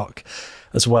Corey Brock.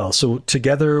 as well. So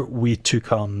together we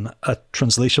took on a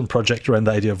translation project around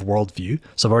the idea of worldview.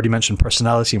 So I've already mentioned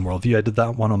personality and worldview. I did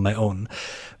that one on my own.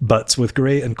 But with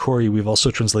Gray and Corey, we've also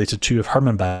translated 2 of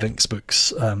Herman Bavinck's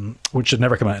books, which had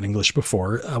never come out in English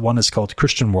before. One is called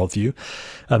Christian Worldview,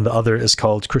 and the other is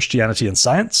called Christianity and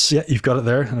Science. Yeah, you've got it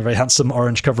there, and a very handsome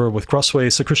orange cover with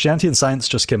crossways. So Christianity and Science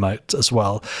just came out as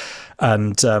well.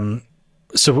 And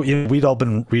so we'd all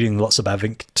been reading lots of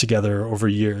Bavinck together over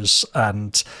years,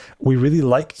 and we really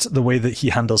liked the way that he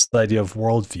handles the idea of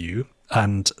worldview.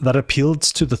 And that appealed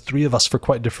to the 3 of us for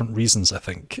quite different reasons, I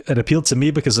think. It appealed to me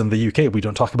because in the UK, we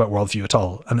don't talk about worldview at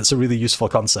all. And it's a really useful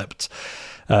concept.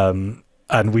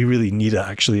 And we really need it,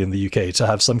 actually, in the UK to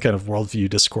have some kind of worldview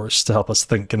discourse to help us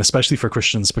think. And especially for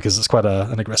Christians, because it's quite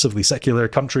an aggressively secular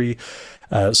country.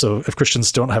 So if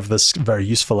Christians don't have this very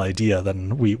useful idea,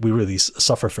 then we really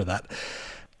suffer for that.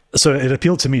 So it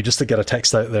appealed to me just to get a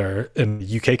text out there in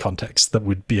the UK context that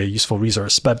would be a useful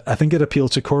resource. But I think it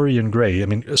appealed to Corey and Gray. I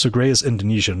mean, so Gray is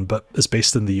Indonesian, but is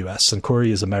based in the US, and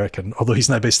Corey is American, although he's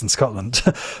now based in Scotland.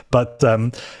 But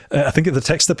I think the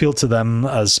text appealed to them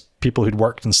as people who'd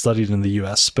worked and studied in the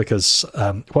US, because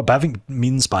what Bavinck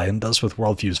means by and does with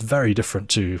worldview is very different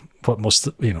to what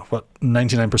what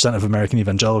 99% of American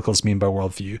evangelicals mean by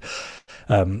worldview.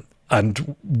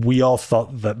 And we all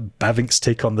thought that Bavinck's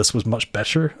take on this was much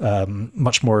better,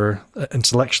 much more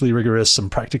intellectually rigorous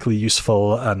and practically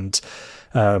useful. And,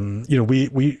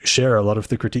 we share a lot of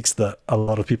the critiques that a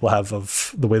lot of people have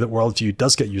of the way that worldview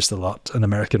does get used a lot in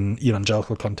American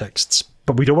evangelical contexts.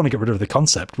 But we don't want to get rid of the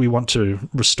concept. We want to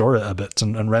restore it a bit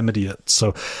and remedy it.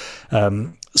 So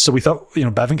we thought,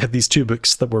 Bavinck had these 2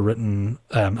 books that were written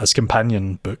as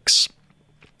companion books.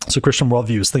 So Christian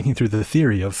Worldview is thinking through the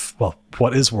theory of,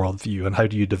 what is worldview and how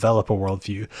do you develop a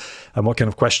worldview and what kind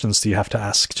of questions do you have to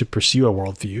ask to pursue a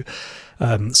worldview?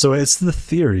 So it's the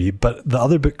theory, but the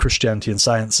other book, Christianity and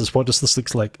Science, is what does this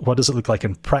look like? What does it look like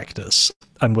in practice?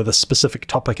 And with a specific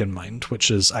topic in mind,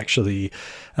 which is actually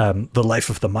the life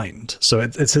of the mind. So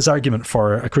it's his argument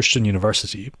for a Christian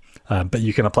university, but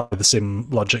you can apply the same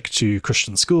logic to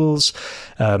Christian schools.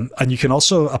 And you can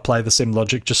also apply the same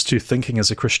logic just to thinking as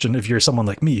a Christian if you're someone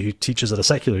like me who teaches at a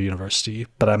secular university.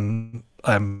 But I'm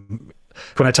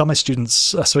when I tell my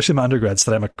students, especially my undergrads,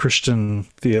 that I'm a Christian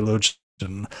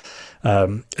theologian,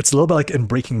 it's a little bit like in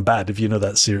Breaking Bad, if you know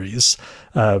that series.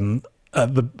 When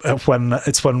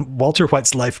Walter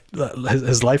White's life,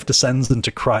 his life descends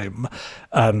into crime,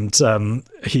 and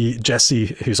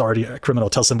Jesse, who's already a criminal,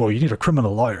 tells him, "Well, you need a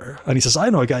criminal lawyer," and he says,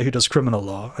 "I know a guy who does criminal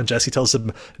law," and Jesse tells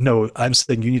him, "No, I'm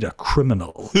saying you need a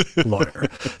criminal lawyer."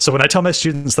 So when I tell my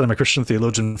students that I'm a Christian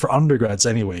theologian, for undergrads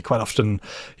anyway, quite often,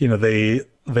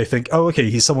 they think, "Oh, okay,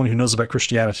 he's someone who knows about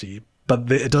Christianity."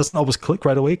 But it doesn't always click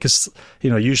right away because,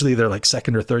 usually they're like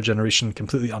 2nd or 3rd generation,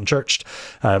 completely unchurched.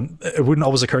 It wouldn't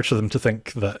always occur to them to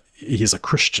think that he's a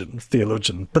Christian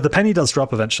theologian. But the penny does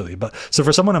drop eventually. But so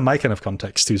for someone in my kind of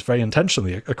context who's very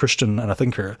intentionally a Christian and a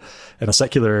thinker in a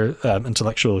secular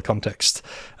intellectual context,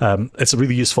 it's a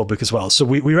really useful book as well. So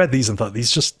we read these and thought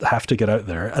these just have to get out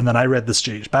there. And then I read this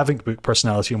J.H. Bavinck book,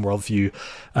 Personality and Worldview,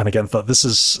 and again thought this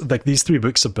is like these 3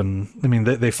 books have been,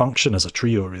 they function as a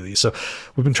trio really. So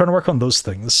we've been trying to work on those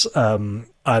things.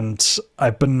 And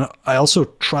I also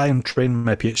try and train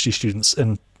my PhD students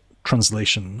in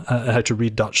translation, how to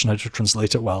read Dutch and how to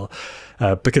translate it well,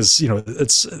 because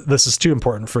this is too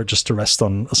important for it just to rest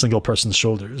on a single person's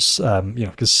shoulders.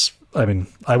 Because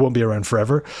I won't be around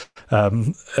forever,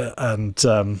 you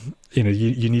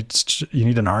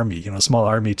need an army, a small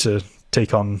army to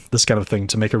take on this kind of thing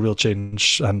to make a real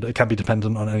change, and it can't be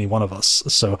dependent on any one of us.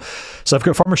 So I've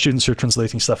got former students who are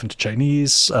translating stuff into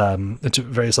Chinese, into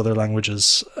various other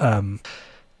languages.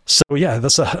 So yeah,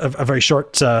 that's a very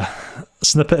short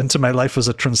snippet into my life as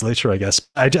a translator, I guess.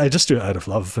 I just do it out of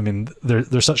love.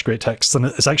 They're such great texts, and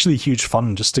it's actually huge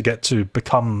fun just to get to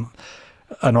become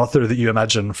an author that you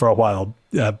imagine for a while,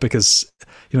 because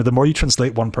the more you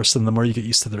translate one person, the more you get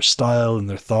used to their style and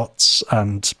their thoughts,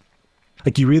 and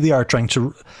like you really are trying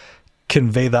to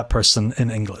convey that person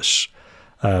in English.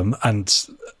 And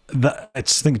that, I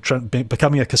just think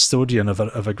becoming a custodian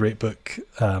of a great book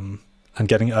and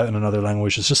getting it out in another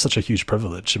language is just such a huge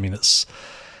privilege.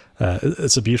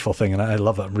 It's a beautiful thing, and I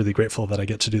love it. I'm really grateful that I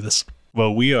get to do this.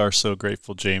 Well, we are so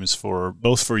grateful, James, for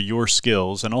both for your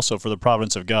skills and also for the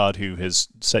providence of God who has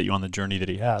set you on the journey that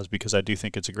he has, because I do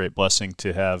think it's a great blessing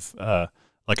to have,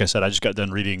 like I said, I just got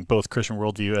done reading both Christian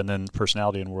Worldview and then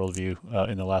Personality and Worldview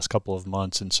in the last couple of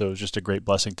months, and so it's just a great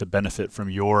blessing to benefit from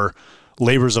your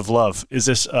labors of love. Is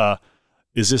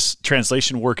this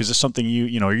translation work? Is this something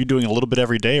are you doing a little bit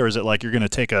every day, or is it like you're going to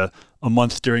take a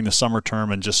month during the summer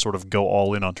term and just sort of go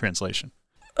all in on translation?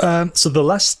 So the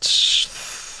last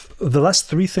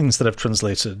three things that I've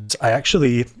translated, I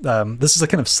actually, this is a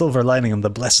kind of silver lining and the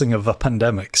blessing of a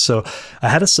pandemic. So I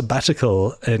had a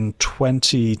sabbatical in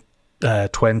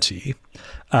 2020,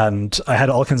 and I had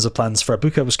all kinds of plans for a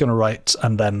book I was going to write.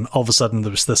 And then all of a sudden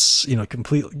there was this,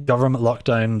 complete government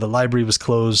lockdown. The library was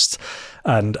closed,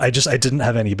 and I didn't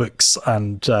have any books.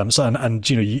 And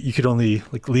you could only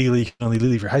legally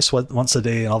leave your house once a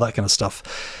day and all that kind of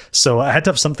stuff. So I had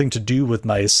to have something to do with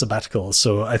my sabbatical.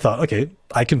 So I thought, okay,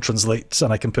 I can translate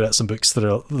and I can put out some books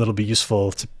that'll be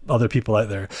useful to other people out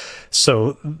there.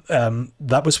 So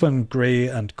that was when Gray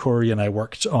and Corey and I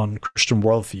worked on Christian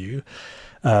Worldview.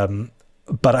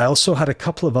 But I also had a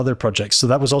couple of other projects. So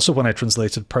that was also when I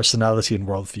translated Personality and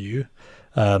Worldview.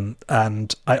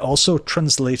 And I also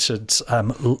translated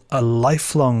a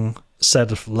lifelong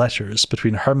set of letters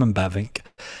between Herman Bavinck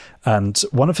and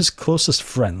one of his closest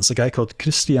friends, a guy called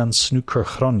Christian Snooker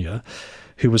Chronje,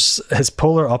 who was his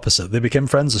polar opposite. They became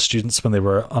friends as students when they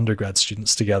were undergrad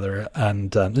students together.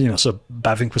 And, so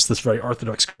Bavinck was this very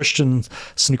Orthodox Christian.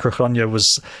 Snooker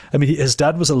Chronje his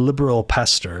dad was a liberal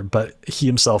pastor, but he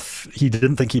himself, he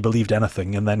didn't think he believed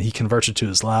anything. And then he converted to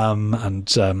Islam,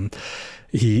 and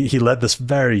he led this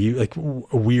very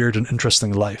weird and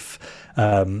interesting life.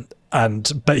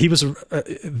 But he was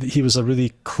a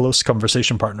really close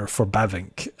conversation partner for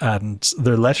Bavinck, and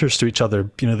their letters to each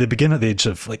other, they begin at the age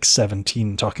of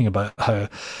 17, talking about how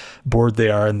bored they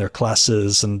are in their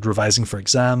classes and revising for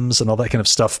exams and all that kind of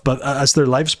stuff. But as their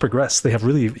lives progress, they have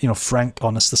really, frank,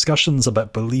 honest discussions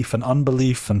about belief and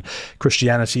unbelief and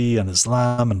Christianity and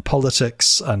Islam and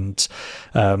politics and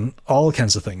all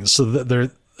kinds of things. So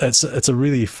it's a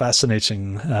really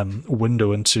fascinating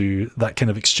window into that kind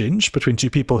of exchange between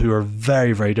two people who are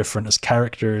very, very different as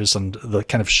characters and the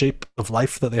kind of shape of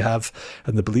life that they have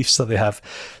and the beliefs that they have.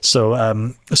 So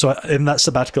in that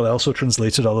sabbatical, I also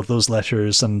translated all of those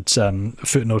letters and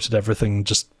footnoted everything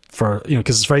just for,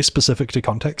 because it's very specific to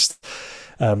context.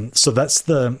 So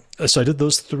I did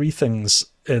those three things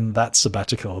in that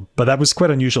sabbatical, but that was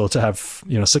quite unusual to have,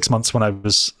 6 months when I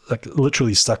was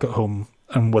literally stuck at home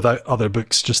and without other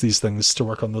books, just these things to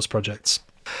work on those projects.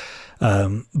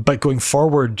 But going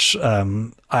forward,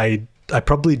 I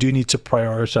probably do need to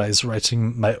prioritize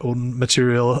writing my own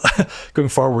material going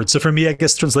forward. So for me, I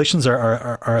guess translations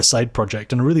are a side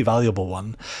project and a really valuable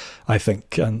one, I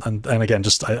think. And again,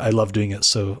 just I love doing it.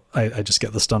 So I just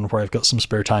get this done where I've got some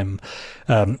spare time.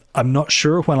 I'm not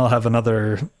sure when I'll have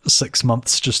another 6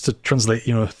 months just to translate,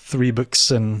 3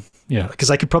 books in. Yeah, because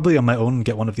I could probably on my own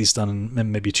get one of these done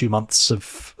in maybe 2 months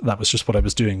if that was just what I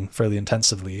was doing fairly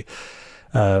intensively.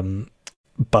 I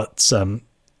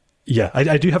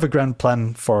do have a grand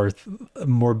plan for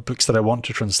more books that I want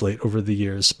to translate over the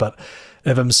years. But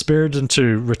if I'm spared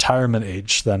into retirement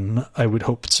age, then I would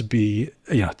hope to be,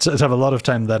 to have a lot of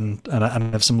time then and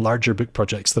have some larger book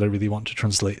projects that I really want to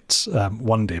translate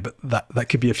one day. But that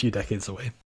could be a few decades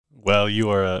away. Well,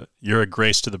 you're a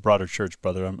grace to the broader church,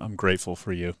 brother. I'm grateful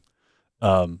for you.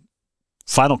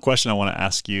 Final question I want to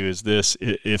ask you is this: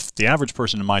 if the average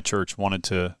person in my church wanted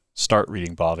to start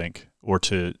reading Bavinck or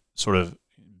to sort of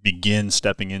begin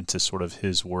stepping into sort of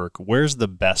his work, where's the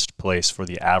best place for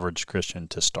the average Christian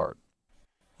to start?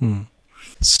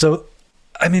 So,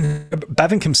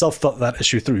 Bavinck himself thought that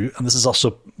issue through, and this is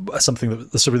also something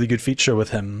that's a really good feature with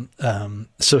him.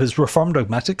 So his Reformed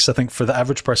Dogmatics, I think for the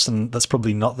average person, that's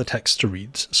probably not the text to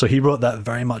read. So he wrote that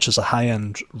very much as a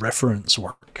high-end reference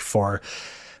work for,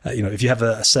 if you have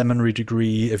a seminary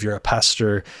degree, if you're a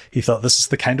pastor, he thought this is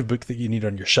the kind of book that you need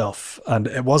on your shelf. And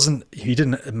he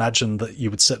didn't imagine that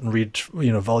you would sit and read,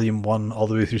 volume 1 all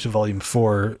the way through to volume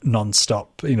 4 nonstop.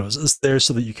 It's there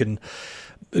so that you can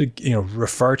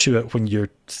refer to it when you're,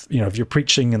 if you're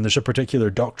preaching and there's a particular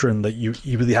doctrine that you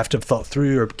really have to have thought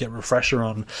through or get a refresher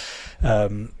on.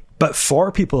 But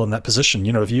for people in that position,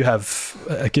 if you have,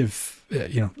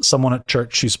 someone at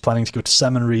church who's planning to go to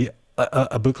seminary,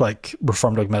 a book like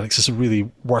Reformed Dogmatics is a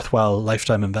really worthwhile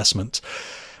lifetime investment.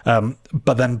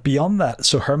 But then beyond that,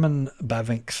 so Herman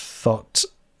Bavinck thought,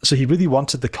 so he really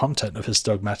wanted the content of his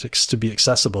dogmatics to be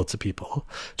accessible to people,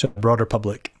 to a broader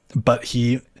public, but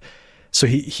he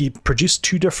produced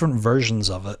 2 different versions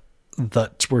of it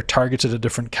that were targeted at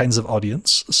different kinds of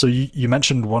audience. So you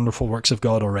mentioned Wonderful Works of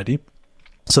God already.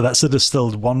 So that's a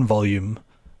distilled 1-volume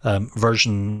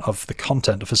version of the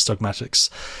content of his dogmatics.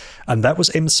 And that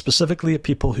was aimed specifically at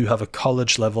people who have a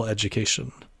college level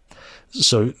education.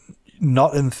 So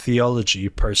not in theology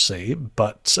per se,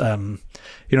 but, I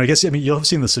guess, you'll have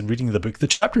seen this in reading the book. The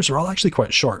chapters are all actually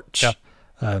quite short. Yeah.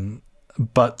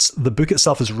 But the book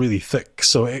itself is really thick,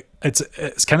 so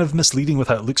it's kind of misleading with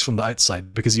how it looks from the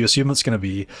outside, because you assume it's going to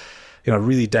be a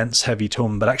really dense, heavy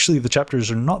tome, but actually the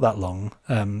chapters are not that long.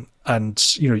 And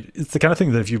it's the kind of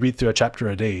thing that if you read through a chapter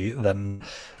a day, then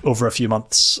over a few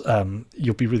months,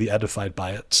 you'll be really edified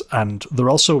by it. And they're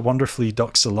also wonderfully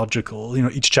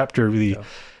doxological. Each chapter really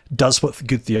does what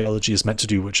good theology is meant to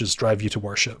do, which is drive you to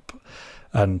worship.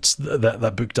 And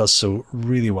that book does so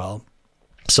really well.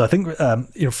 So I think,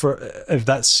 for if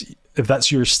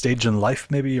that's your stage in life,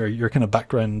 maybe, or your kind of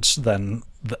background, then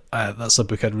that's a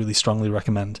book I'd really strongly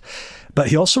recommend. But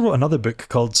he also wrote another book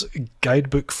called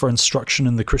Guidebook for Instruction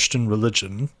in the Christian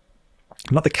Religion.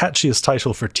 Not the catchiest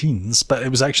title for teens, but it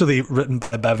was actually written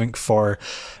by Bavinck for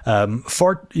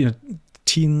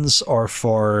teens or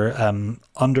for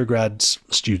undergrad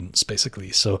students,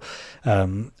 basically. So,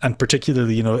 and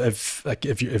particularly,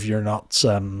 if you're not,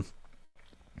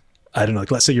 I don't know,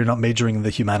 let's say you're not majoring in the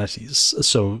humanities,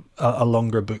 so a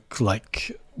longer book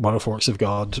like Wonderful Works of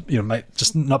God, might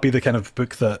just not be the kind of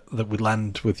book that would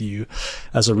land with you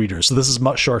as a reader. So this is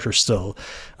much shorter still,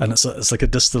 and it's like a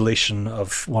distillation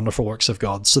of Wonderful Works of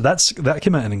God. So that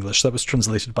came out in English. That was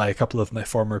translated by a couple of my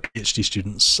former PhD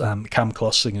students, Cam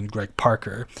Klossing and Greg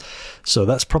Parker. So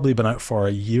that's probably been out for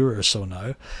a year or so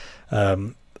now.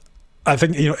 I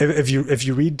think if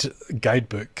you read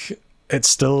Guidebook, it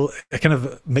kind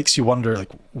of makes you wonder, like,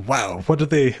 wow, what did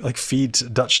they feed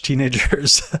Dutch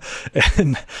teenagers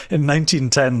in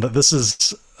 1910 that this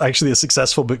is actually a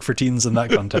successful book for teens in that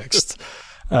context?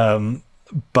 So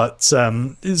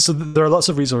there are lots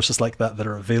of resources like that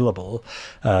are available.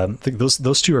 I think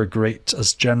those two are great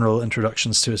as general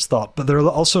introductions to his thought. But there are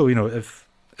also,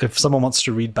 if someone wants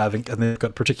to read Bavinck and they've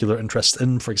got particular interest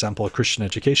in, for example, Christian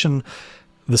education,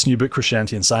 this new book,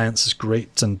 Christianity and Science, is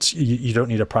great, and you don't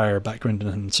need a prior background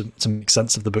in him to make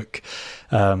sense of the book.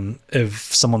 If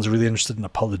someone's really interested in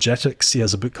apologetics, he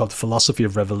has a book called Philosophy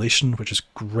of Revelation, which is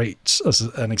great as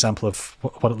an example of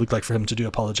what it looked like for him to do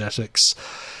apologetics.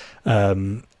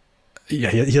 He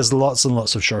has lots and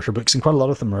lots of shorter books, and quite a lot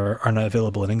of them are now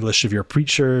available in English. If you're a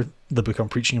preacher, the book on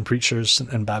preaching and preachers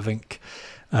in Bavinck.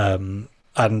 And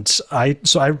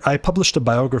I published a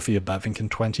biography of Bavinck in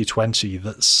 2020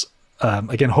 that's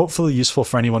again, hopefully useful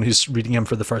for anyone who's reading him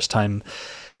for the first time,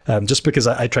 just because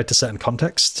I tried to set in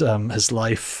context his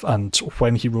life and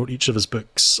when he wrote each of his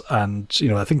books. And,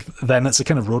 I think then it's a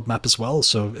kind of roadmap as well.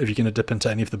 So if you're going to dip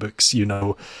into any of the books,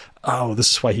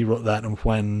 this is why he wrote that and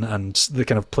when, and the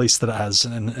kind of place that it has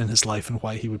in his life and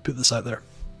why he would put this out there.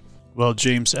 Well,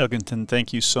 James Eglinton,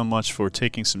 thank you so much for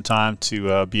taking some time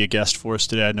to be a guest for us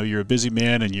today. I know you're a busy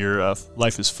man and your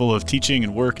life is full of teaching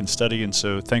and work and study, and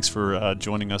so thanks for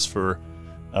joining us for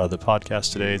the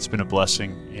podcast today. It's been a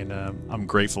blessing, and I'm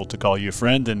grateful to call you a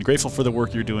friend and grateful for the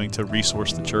work you're doing to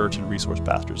resource the church and resource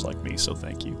pastors like me, so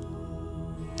thank you.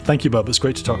 Thank you, Bob. It's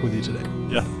great to talk with you today.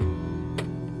 Yeah.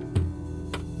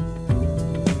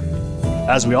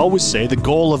 As we always say, the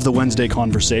goal of the Wednesday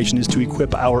conversation is to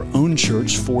equip our own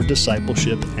church for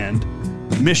discipleship and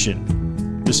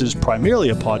mission. This is primarily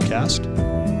a podcast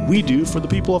we do for the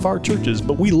people of our churches,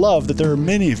 but we love that there are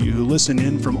many of you who listen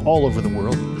in from all over the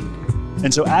world.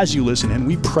 And so as you listen in,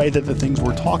 we pray that the things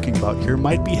we're talking about here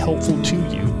might be helpful to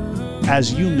you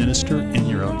as you minister in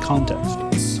your own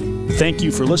context. Thank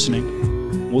you for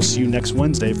listening. We'll see you next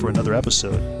Wednesday for another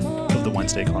episode of the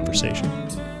Wednesday Conversation.